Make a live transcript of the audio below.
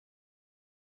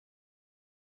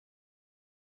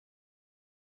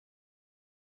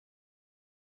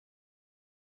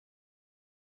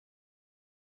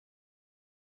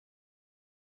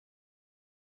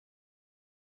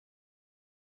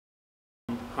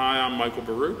Hi, I'm Michael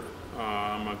Bierut.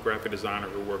 I'm a graphic designer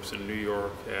who works in New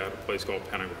York at a place called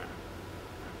Pentagram.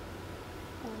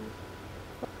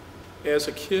 As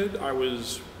a kid, I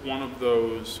was one of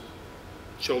those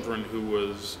children who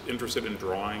was interested in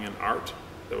drawing and art.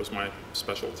 That was my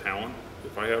special talent,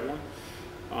 if I had one.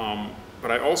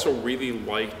 But I also really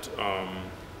liked,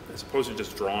 as opposed to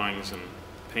just drawings and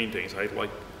paintings, I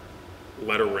liked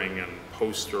lettering and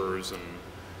posters and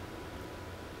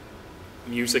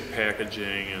music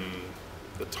packaging and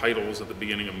the titles at the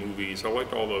beginning of movies. I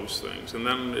liked all those things. And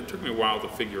then it took me a while to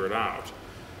figure it out.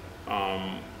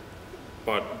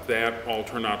 But that all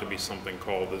turned out to be something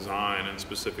called design, and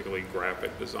specifically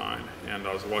graphic design. And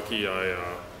I was lucky I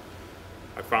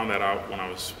found that out when I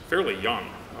was fairly young,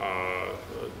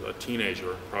 a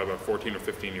teenager, probably about 14 or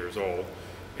 15 years old,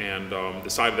 and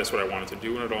decided that's what I wanted to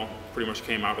do, and it all pretty much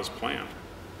came out as planned.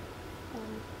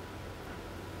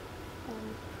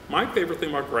 My favorite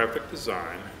thing about graphic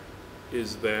design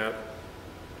is that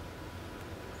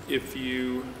if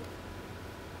you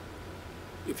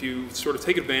sort of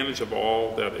take advantage of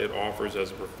all that it offers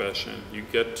as a profession, you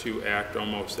get to act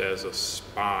almost as a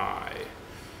spy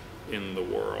in the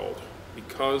world.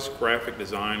 Because graphic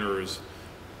designers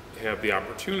have the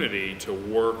opportunity to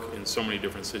work in so many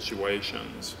different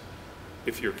situations,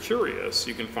 if you're curious,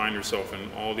 you can find yourself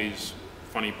in all these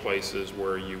funny places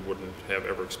where you wouldn't have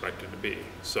ever expected to be.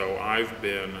 So I've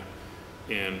been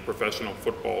in professional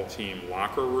football team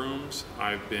locker rooms.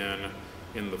 I've been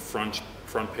in the front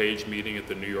page meeting at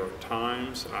the New York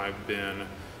Times. I've been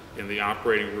in the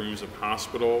operating rooms of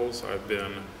hospitals. I've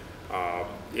been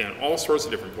in all sorts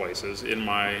of different places in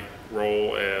my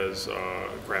role as a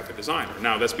graphic designer.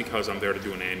 Now that's because I'm there to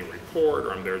do an annual report,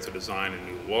 or I'm there to design a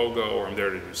new logo, or I'm there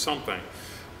to do something.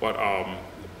 But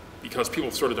because people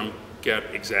sort of don't get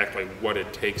exactly what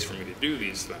it takes for me to do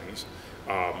these things,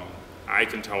 I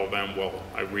can tell them, well,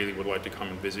 I really would like to come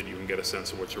and visit you and get a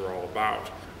sense of what you're all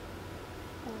about.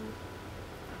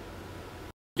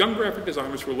 Young graphic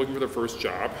designers who are looking for their first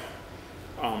job,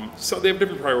 so they have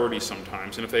different priorities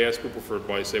sometimes, and if they ask people for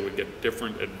advice, they would get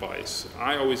different advice.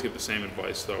 I always give the same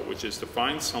advice though, which is to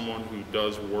find someone who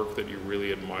does work that you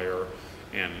really admire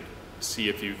and see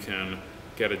if you can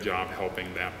get a job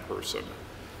helping that person.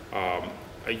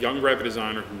 A young graphic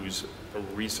designer who's a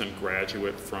recent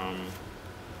graduate from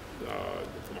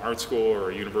art school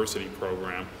or a university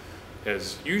program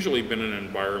has usually been in an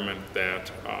environment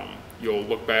that you'll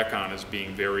look back on as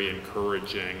being very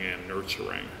encouraging and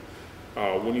nurturing.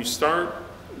 When you start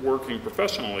working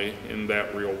professionally in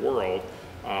that real world,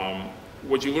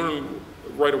 what you learn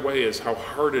right away is how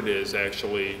hard it is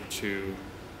actually to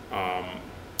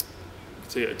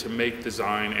make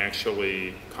design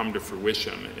actually come to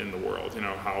fruition in the world. You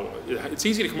know, how it's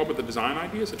easy to come up with the design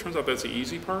ideas. It turns out that's the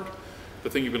easy part, the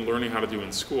thing you've been learning how to do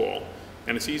in school.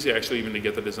 And it's easy actually even to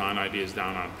get the design ideas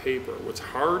down on paper. What's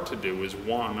hard to do is,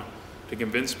 one, to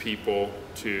convince people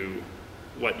to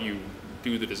let you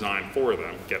do the design for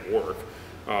them, get work.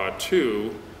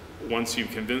 Two, once you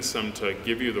convince them to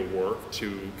give you the work,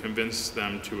 to convince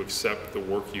them to accept the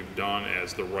work you've done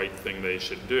as the right thing they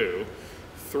should do.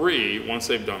 Three, once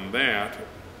they've done that,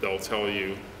 they'll tell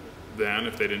you then,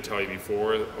 if they didn't tell you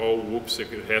before, oh, whoops, it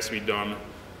has to be done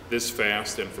this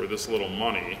fast and for this little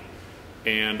money.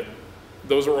 And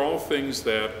those are all things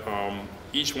that,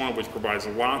 each one of which provides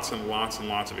lots and lots and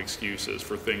lots of excuses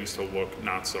for things to look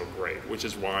not so great, which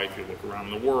is why if you look around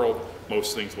the world,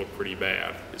 most things look pretty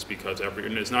bad. It's because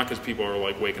and it's not because people are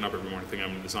like waking up every morning thinking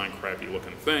I'm gonna design crappy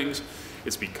looking things.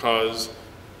 It's because,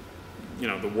 you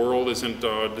know, the world isn't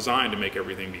designed to make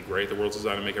everything be great. The world's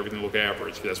designed to make everything look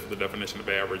average. That's what the definition of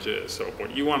average is. So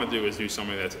what you want to do is do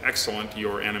something that's excellent.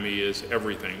 Your enemy is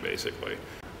everything, basically.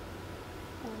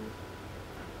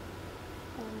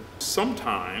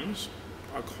 Sometimes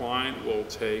a client will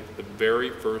take the very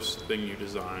first thing you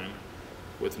design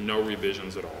with no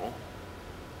revisions at all.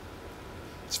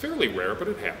 It's fairly rare, but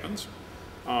it happens.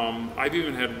 I've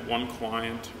even had one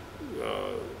client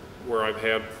where I've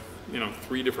had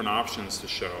 3 different options to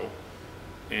show,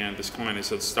 and this client has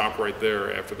said, stop right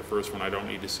there after the first one, I don't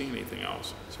need to see anything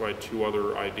else. So I had 2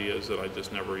 other ideas that I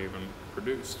just never even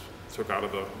produced, took out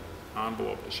of the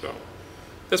envelope to show.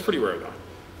 That's pretty rare though.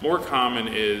 More common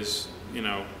is,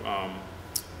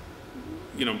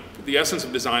 the essence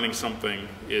of designing something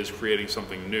is creating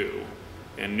something new,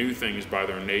 and new things by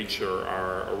their nature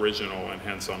are original and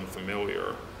hence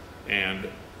unfamiliar. And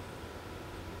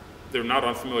they're not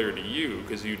unfamiliar to you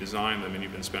because you designed them and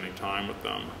you've been spending time with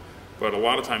them. But a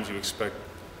lot of times you expect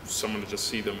someone to just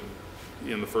see them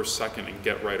in the first second and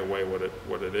get right away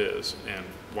what it is and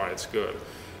why it's good.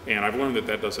 And I've learned that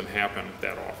that doesn't happen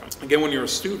that often. Again, when you're a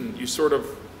student, you sort of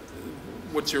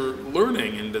what you're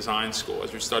learning in design school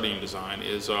as you're studying design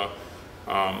is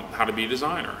how to be a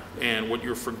designer. And what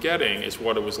you're forgetting is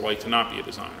what it was like to not be a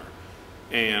designer.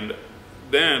 And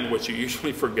then what you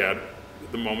usually forget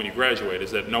the moment you graduate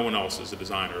is that no one else is a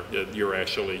designer.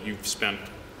 You've spent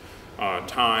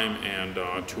time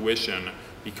and tuition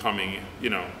becoming,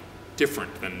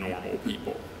 different than normal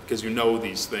people, because you know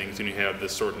these things and you have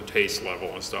this certain taste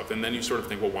level and stuff, and then you sort of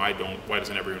think, well, why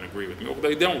doesn't everyone agree with me? Well,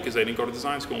 they don't, because they didn't go to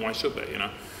design school, and why should they,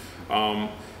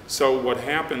 So what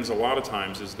happens a lot of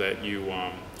times is that you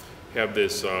have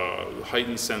this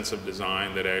heightened sense of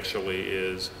design that actually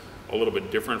is a little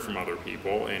bit different from other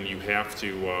people, and you have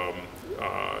to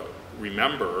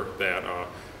remember that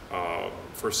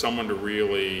for someone to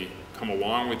really come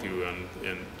along with you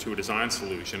and to a design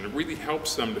solution, it really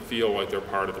helps them to feel like they're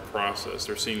part of the process.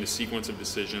 They're seeing the sequence of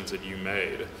decisions that you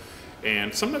made.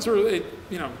 And sometimes,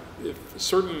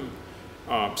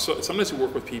 sometimes you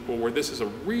work with people where this is a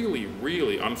really,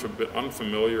 really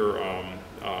unfamiliar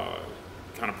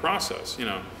kind of process.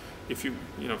 If you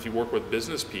work with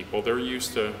business people, they're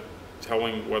used to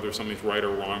telling whether something's right or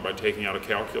wrong by taking out a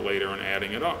calculator and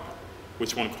adding it up.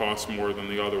 Which one costs more than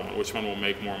the other one? Which one will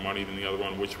make more money than the other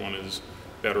one? Which one is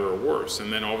better or worse?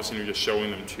 And then all of a sudden you're just showing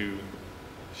them two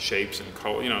shapes and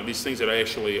color. These things that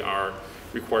actually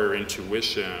require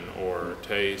intuition or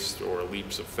taste or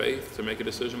leaps of faith to make a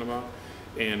decision about.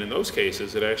 And in those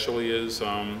cases, it actually is,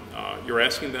 you're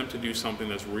asking them to do something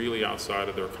that's really outside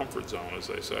of their comfort zone, as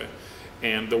they say.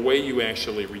 And the way you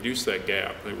actually reduce that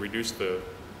gap, reduce the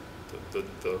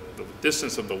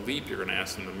distance of the leap you're going to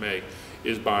ask them to make,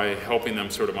 is by helping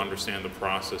them sort of understand the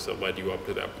process that led you up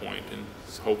to that point, and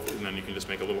hopefully then you can just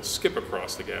make a little skip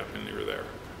across the gap and you're there.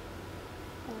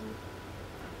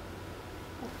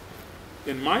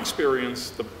 In my experience,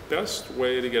 the best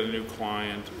way to get a new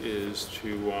client is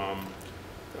to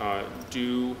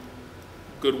do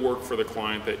good work for the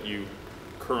client that you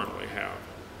currently have.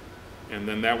 And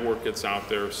then that work gets out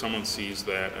there, someone sees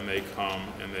that, and they come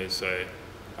and they say,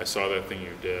 I saw that thing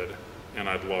you did, and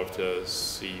I'd love to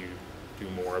see you do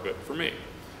more of it for me.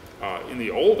 In the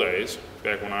old days,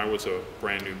 back when I was a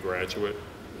brand new graduate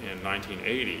in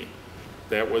 1980,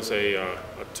 that was a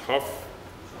tough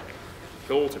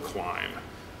hill to climb.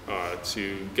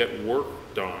 To get work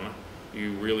done,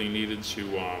 you really needed to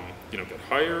get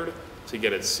hired. To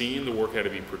get it seen, the work had to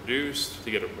be produced.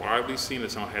 To get it widely seen,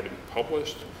 it had to be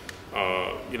published.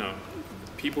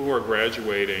 People who are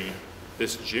graduating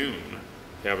this June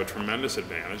have a tremendous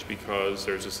advantage because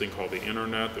there's this thing called the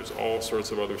internet. There's all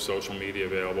sorts of other social media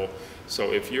available.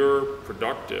 So if you're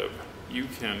productive, you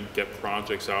can get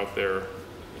projects out there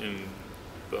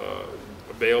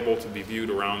available to be viewed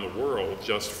around the world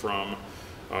just from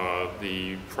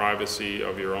the privacy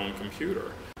of your own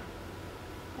computer.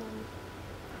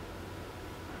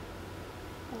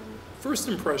 First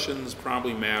impressions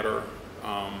probably matter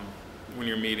when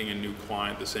you're meeting a new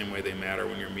client the same way they matter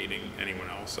when you're meeting anyone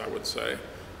else, I would say.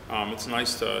 It's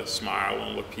nice to smile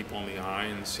and look people in the eye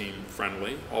and seem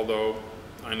friendly, although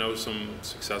I know some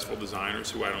successful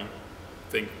designers who I don't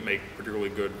think make particularly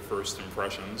good first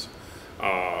impressions.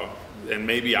 And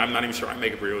maybe I'm not even sure I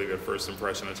make a really good first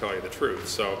impression, to tell you the truth.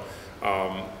 So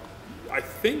I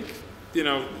think,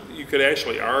 you could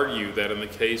actually argue that in the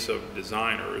case of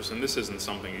designers, and this isn't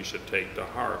something you should take to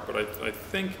heart, but I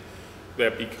think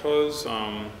that because,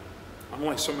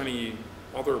 unlike so many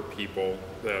other people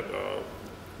that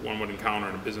one would encounter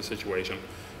in a business situation,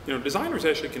 designers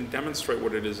actually can demonstrate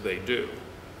what it is they do.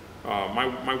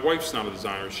 My wife's not a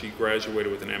designer. She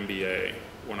graduated with an MBA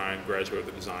when I graduated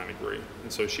with a design degree.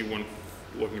 And so she went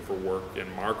looking for work in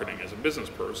marketing as a business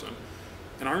person.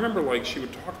 And I remember she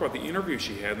would talk about the interviews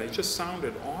she had, and they just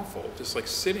sounded awful. Just like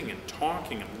sitting and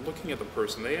talking and looking at the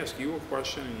person. They ask you a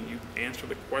question and you answer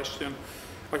the question.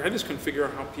 I just couldn't figure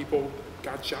out how people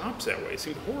got jobs that way. It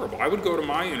seemed horrible. I would go to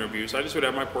my interviews, I just would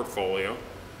have my portfolio.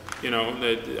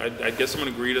 I'd get someone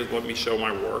to agree to let me show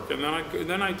my work, and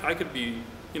then I could be,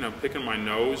 picking my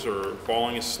nose or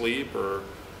falling asleep or,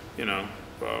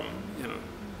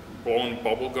 blowing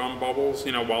bubblegum bubbles,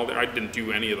 while I didn't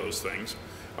do any of those things.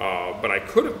 But I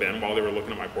could have been while they were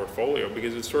looking at my portfolio,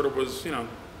 because it sort of was,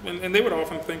 and they would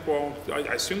often think, well, I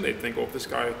assume they'd think, well, if this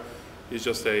guy is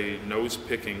just a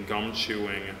nose-picking,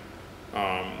 gum-chewing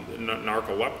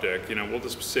narcoleptic, we'll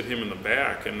just sit him in the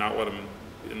back and not let him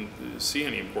see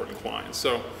any important clients.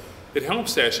 So it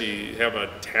helps to actually have a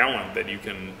talent that you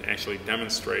can actually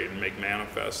demonstrate and make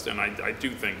manifest. And I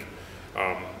do think,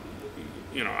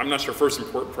 I'm not sure first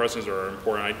impressions are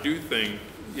important. I do think,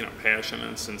 passion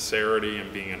and sincerity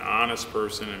and being an honest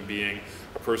person and being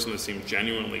a person that seems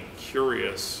genuinely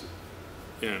curious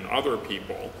in other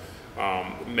people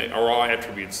are all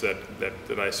attributes that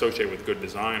I associate with good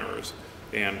designers.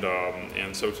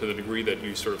 And so to the degree that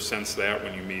you sort of sense that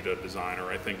when you meet a designer,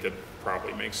 I think it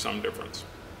probably makes some difference.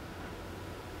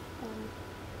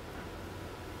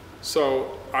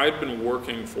 So I'd been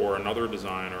working for another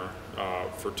designer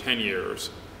for 10 years.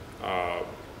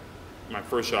 My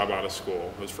first job out of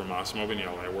school was for Massimo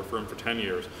Vignelli. I worked for him for 10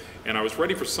 years, and I was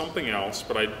ready for something else,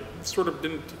 but I sort of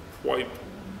didn't quite.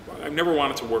 I never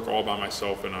wanted to work all by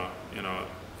myself in a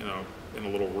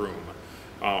little room.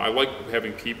 I like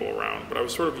having people around, but I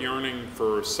was sort of yearning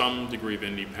for some degree of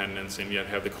independence and yet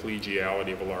have the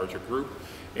collegiality of a larger group.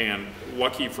 And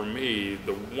lucky for me,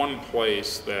 the one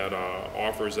place that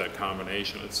offers that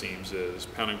combination, it seems, is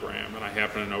Pentagram. And I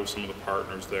happen to know some of the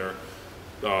partners there.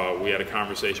 We had a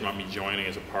conversation about me joining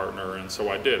as a partner, and so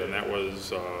I did. And that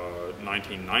was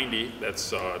 1990.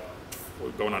 That's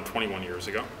going on 21 years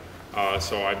ago.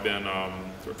 So I've been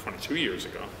 22 years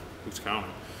ago. Who's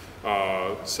counting?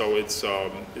 So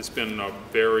it's been a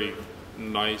very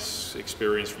nice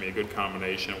experience for me, a good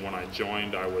combination. When I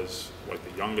joined, I was like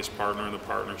the youngest partner in the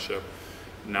partnership.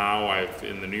 Now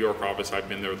in the New York office, I've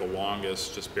been there the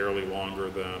longest, just barely longer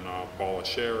than Paula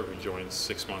Scher, who joined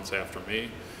 6 months after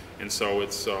me. And so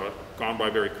it's gone by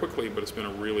very quickly, but it's been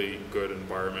a really good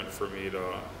environment for me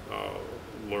to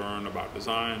learn about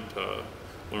design, to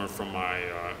learn from my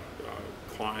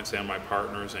clients and my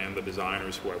partners and the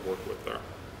designers who I've worked with there.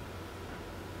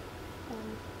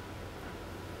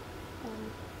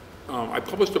 I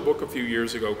published a book a few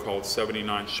years ago called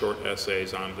 79 Short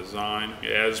Essays on Design.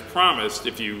 As promised,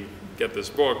 if you get this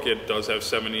book, it does have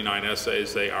 79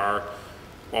 essays. They are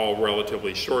all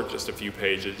relatively short, just a few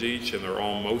pages each, and they're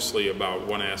all mostly about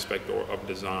one aspect of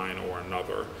design or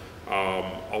another.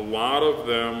 A lot of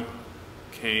them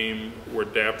were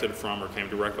adapted from or came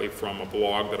directly from a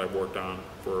blog that I've worked on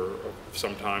for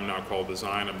some time now called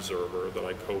Design Observer that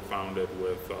I co-founded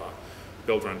with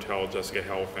Bill Drentel, Jessica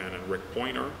Helfand, and Rick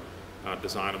Pointer,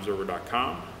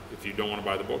 designobserver.com. If you don't want to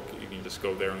buy the book, you can just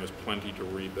go there, and there's plenty to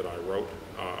read that I wrote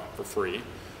for free.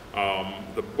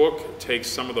 The book takes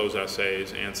some of those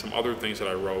essays and some other things that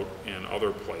I wrote in other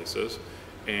places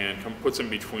and puts them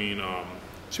between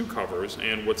two covers.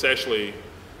 And what's actually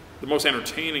the most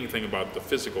entertaining thing about the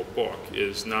physical book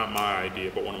is not my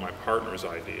idea, but one of my partner's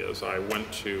ideas. I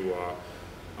went to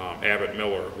Abbott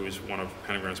Miller, who's one of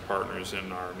Pentagram's partners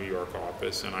in our New York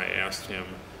office, and I asked him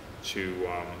to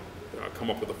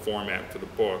come up with a format for the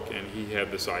book, and he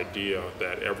had this idea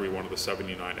that every one of the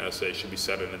 79 essays should be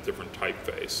set in a different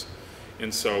typeface.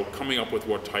 And so coming up with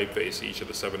what typeface each of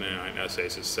the 79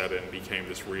 essays is set in became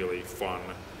this really fun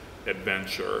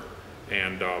adventure.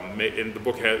 And the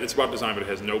book it's about design, but it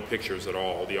has no pictures at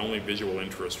all. The only visual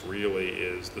interest really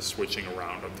is the switching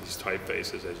around of these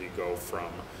typefaces as you go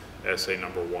from essay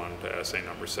number 1 to essay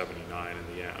number 79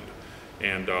 in the end.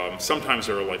 And sometimes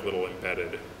there are like little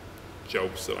embedded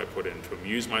jokes that I put in to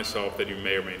amuse myself that you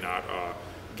may or may not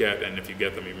get, and if you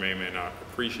get them, you may or may not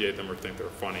appreciate them or think they're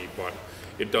funny, but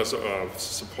it does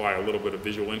supply a little bit of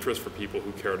visual interest for people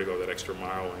who care to go that extra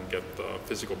mile and get the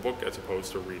physical book as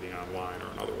opposed to reading online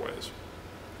or in other ways.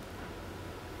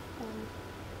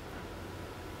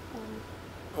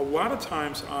 A lot of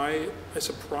times I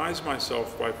surprise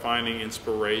myself by finding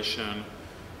inspiration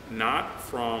not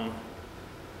from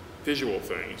visual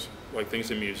things, like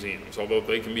things in museums, although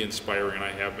they can be inspiring and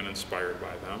I have been inspired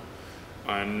by them,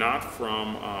 and not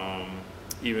from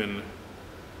even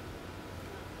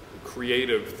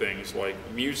creative things like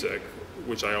music,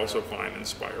 which I also find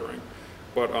inspiring.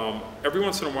 But every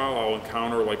once in a while I'll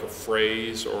encounter like a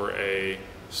phrase or a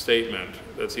statement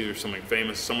that's either something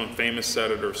famous, someone famous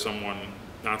said it or someone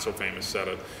not so famous said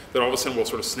it, that all of a sudden will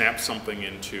sort of snap something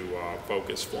into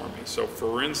focus for me. So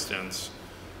for instance,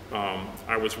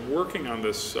 I was working on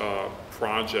this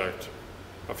project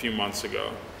a few months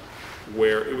ago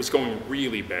where it was going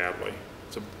really badly.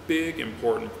 It's a big,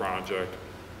 important project,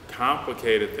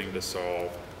 complicated thing to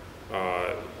solve,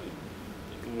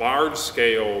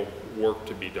 large-scale work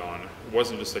to be done. It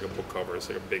wasn't just like a book cover, it's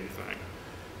like a big thing.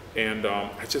 And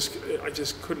I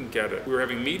just couldn't get it. We were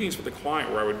having meetings with the client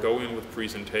where I would go in with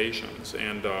presentations,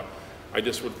 and I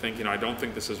just would think, I don't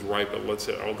think this is right, but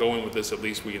I'll go in with this, at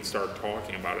least we can start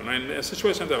talking about it. And in a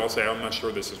situation like that, I'll say, I'm not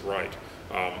sure this is right,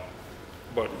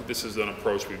 but this is an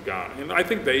approach we've got. And I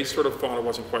think they sort of thought it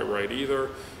wasn't quite right either,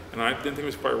 and I didn't think it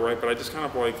was quite right, but I just kind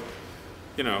of like,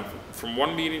 from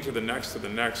one meeting to the next,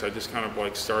 I just kind of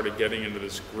like started getting into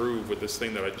this groove with this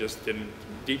thing that I just didn't,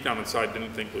 deep down inside,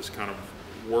 didn't think was kind of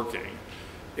working.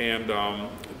 And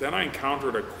then I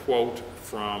encountered a quote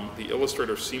from the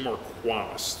illustrator Seymour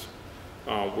Quast,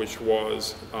 which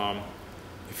was,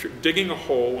 if you're digging a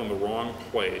hole in the wrong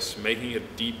place, making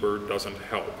it deeper doesn't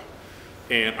help.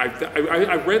 And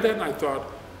I read that and I thought,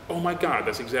 oh my God,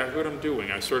 that's exactly what I'm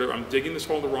doing. I'm digging this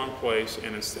hole in the wrong place,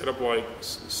 and instead of like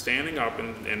standing up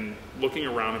and looking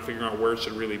around and figuring out where it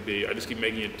should really be, I just keep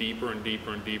making it deeper and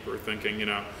deeper and deeper, thinking, you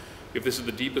know, if this is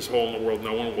the deepest hole in the world,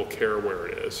 no one will care where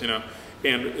it is, you know.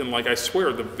 And like I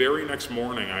swear, the very next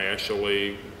morning, I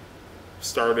actually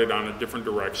started on a different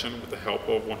direction with the help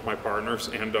of one of my partners,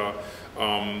 and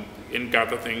got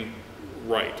the thing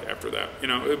right after that, you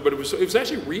know. But it was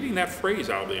actually reading that phrase,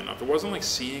 oddly enough. It wasn't like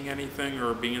seeing anything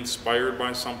or being inspired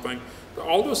by something.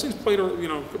 All those things play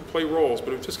roles,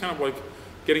 but it was just kind of like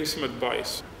getting some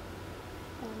advice.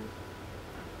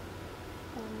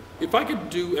 If I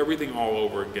could do everything all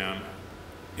over again,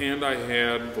 and I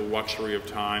had the luxury of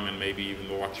time and maybe even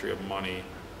the luxury of money,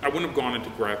 I wouldn't have gone into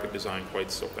graphic design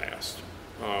quite so fast.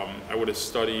 I would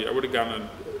have gotten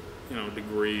a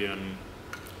degree in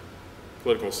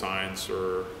political science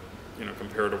or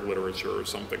comparative literature or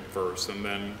something first, and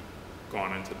then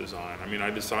gone into design. I mean, I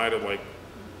decided, like,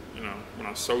 when I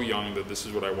was so young, that this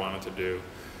is what I wanted to do.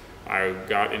 I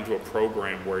got into a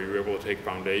program where you were able to take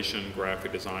foundation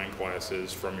graphic design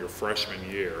classes from your freshman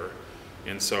year,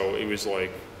 and so it was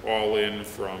like all in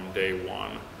from day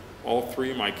one. All three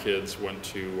of my kids went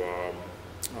to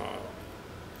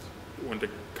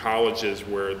colleges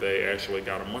where they actually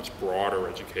got a much broader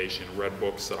education, read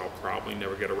books that I'll probably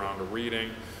never get around to reading,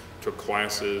 took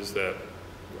classes that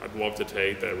I'd love to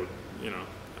take that would,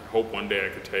 I hope one day I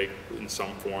could take in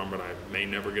some form, but I may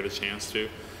never get a chance to.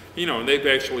 And they've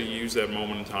actually used that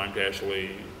moment in time to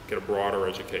actually get a broader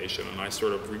education, and I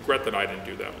sort of regret that I didn't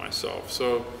do that myself.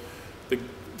 So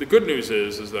the good news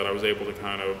is that I was able to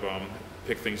kind of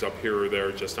pick things up here or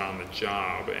there just on the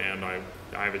job, and I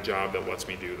have a job that lets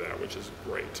me do that, which is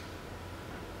great.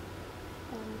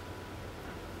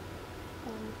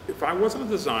 If I wasn't a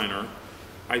designer,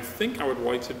 I think I would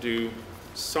like to do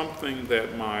something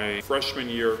that my freshman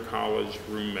year college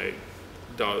roommate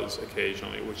does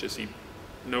occasionally, which is he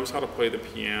knows how to play the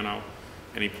piano,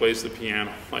 and he plays the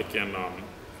piano like in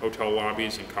hotel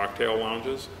lobbies and cocktail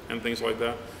lounges and things like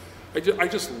that. I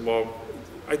just love,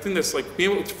 I think that's like,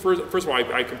 being able to, first of all,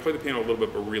 I can play the piano a little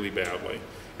bit, but really badly.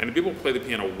 And to be able to play the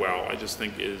piano well, I just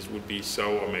think would be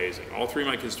so amazing. All three of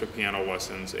my kids took piano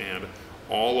lessons, and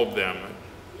all of them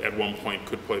at one point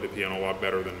could play the piano a lot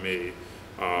better than me.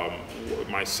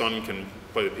 My son can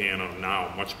play the piano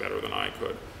now much better than I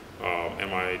could.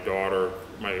 And my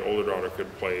older daughter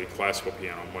could play classical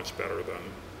piano much better than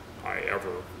I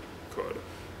ever could.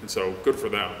 And so good for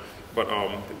them. But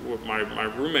my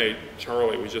roommate,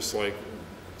 Charlie, was just like,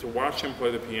 to watch him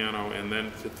play the piano and then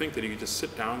to think that he could just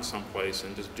sit down someplace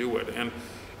and just do it. And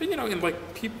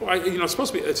like people, it's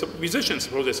supposed to be, it's a musician,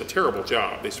 suppose it's a terrible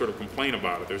job. They sort of complain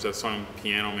about it. There's that song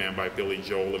Piano Man by Billy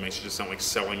Joel that makes you just sound like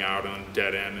selling out and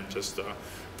dead end, and just a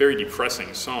very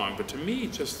depressing song. But to me,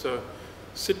 just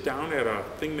sit down at a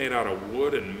thing made out of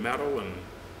wood and metal and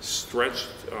stretched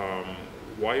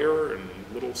wire and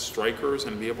little strikers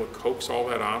and be able to coax all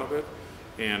that out of it,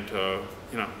 and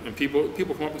and people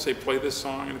come up and say, play this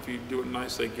song, and if you do it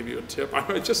nice, they give you a tip.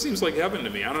 It just seems like heaven to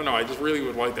me. I don't know, I just really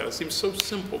would like that. It seems so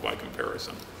simple by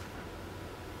comparison.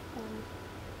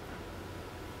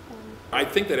 I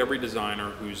think that every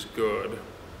designer who's good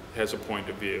has a point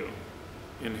of view.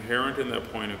 Inherent in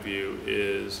that point of view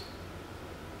is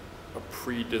a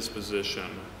predisposition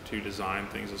to design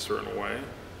things a certain way,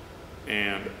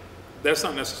 and that's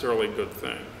not necessarily a good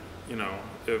thing.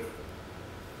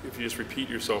 If you just repeat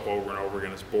yourself over and over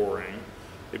again, it's boring.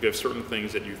 If you have certain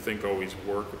things that you think always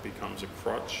work, it becomes a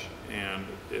crutch, and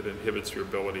it inhibits your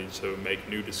ability to make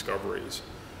new discoveries.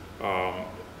 On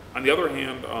the other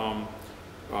hand,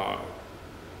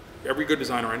 every good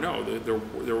designer I know,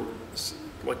 they're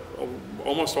like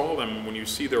almost all of them, when you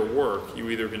see their work, you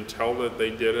either can tell that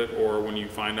they did it, or when you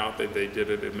find out that they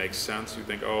did it, it makes sense. You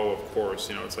think, oh, of course,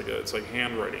 it's like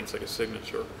handwriting, it's like a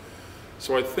signature.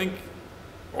 So I think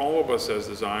all of us as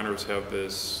designers have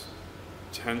this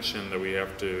tension that we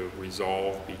have to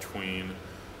resolve between,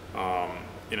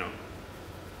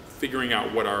 figuring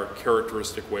out what our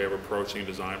characteristic way of approaching a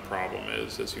design problem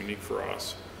is that's unique for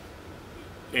us,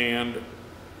 and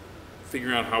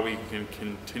figuring out how we can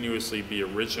continuously be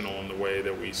original in the way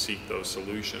that we seek those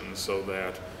solutions, so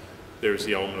that there's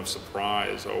the element of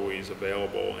surprise always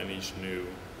available in each new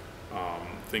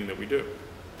thing that we do.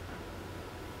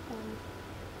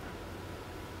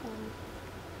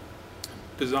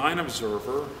 Design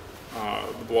Observer,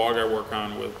 the blog I work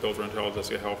on with Bill Drentel,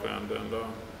 Jessica Helfand, and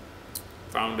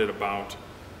founded about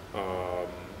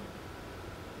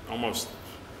almost,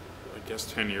 I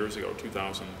guess, 10 years ago,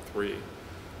 2003.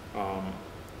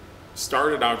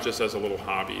 started out just as a little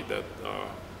hobby that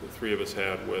the three of us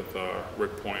had with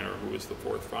Rick Pointer, who was the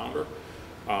fourth founder.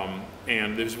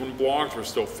 And this was when blogs were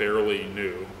still fairly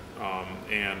new.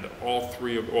 And all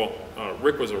three of, well,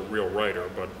 Rick was a real writer,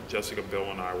 but Jessica,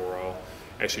 Bill, and I were all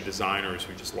actually designers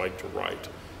who just liked to write.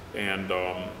 And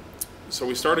so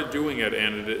we started doing it,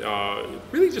 and it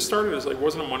really just started as like, it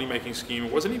wasn't a money-making scheme.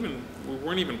 It wasn't even, we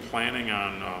weren't even planning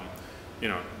on, you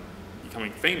know,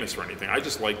 becoming famous or anything. I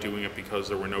just liked doing it because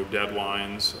there were no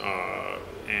deadlines,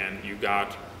 and you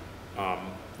got,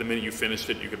 the minute you finished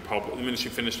it, you could publish. The minute you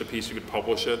finished a piece, you could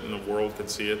publish it, and the world could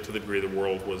see it to the degree the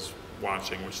world was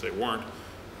watching, which they weren't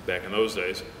back in those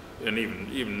days. And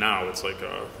even now, it's like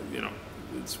you know,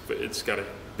 it's got a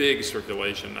big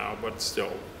circulation now, but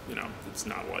still, you know, it's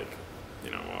not like,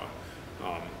 you know,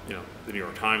 the New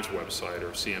York Times website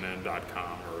or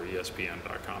CNN.com or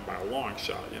ESPN.com by a long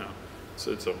shot. You know,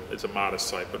 so it's a modest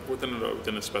site, but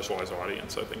within a specialized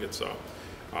audience, I think it's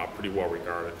pretty well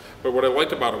regarded. But what I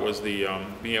liked about it was the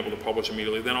being able to publish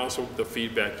immediately, then also the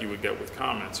feedback you would get with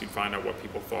comments. You'd find out what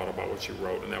people thought about what you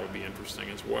wrote, and that would be interesting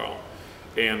as well.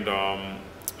 And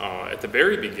at the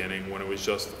very beginning, when it was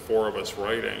just the four of us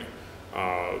writing,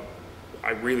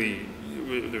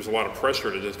 there's a lot of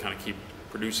pressure to just kind of keep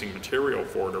producing material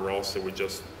for it, or else it would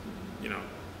just, it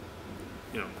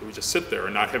would just sit there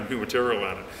and not have new material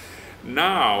on it.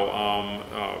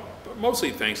 Now,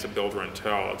 mostly thanks to Build, Rent,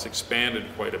 Tell, it's expanded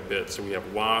quite a bit, so we have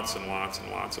lots and lots and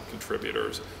lots of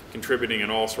contributors contributing in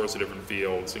all sorts of different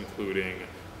fields, including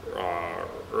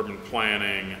urban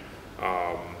planning.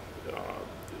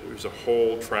 There's a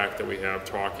whole track that we have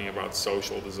talking about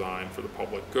social design for the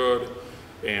public good,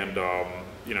 and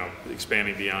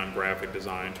expanding beyond graphic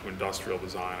design to industrial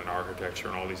design and architecture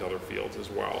and all these other fields as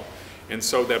well. And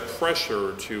so that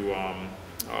pressure to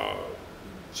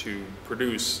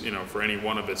produce, for any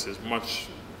one of us is much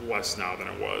less now than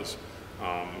it was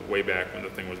way back when the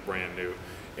thing was brand new.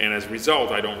 And as a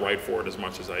result, I don't write for it as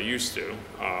much as I used to.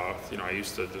 I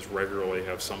used to just regularly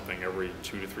have something every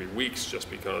 2 to 3 weeks, just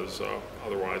because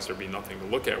otherwise there'd be nothing to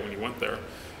look at when you went there.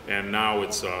 And now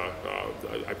it's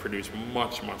I produce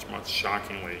much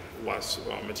shockingly less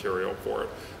material for it.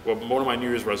 Well, one of my New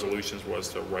Year's resolutions was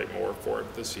to write more for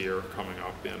it this year coming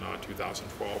up in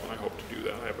 2012, and I hope to do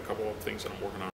that. I have a couple of things that I'm working on.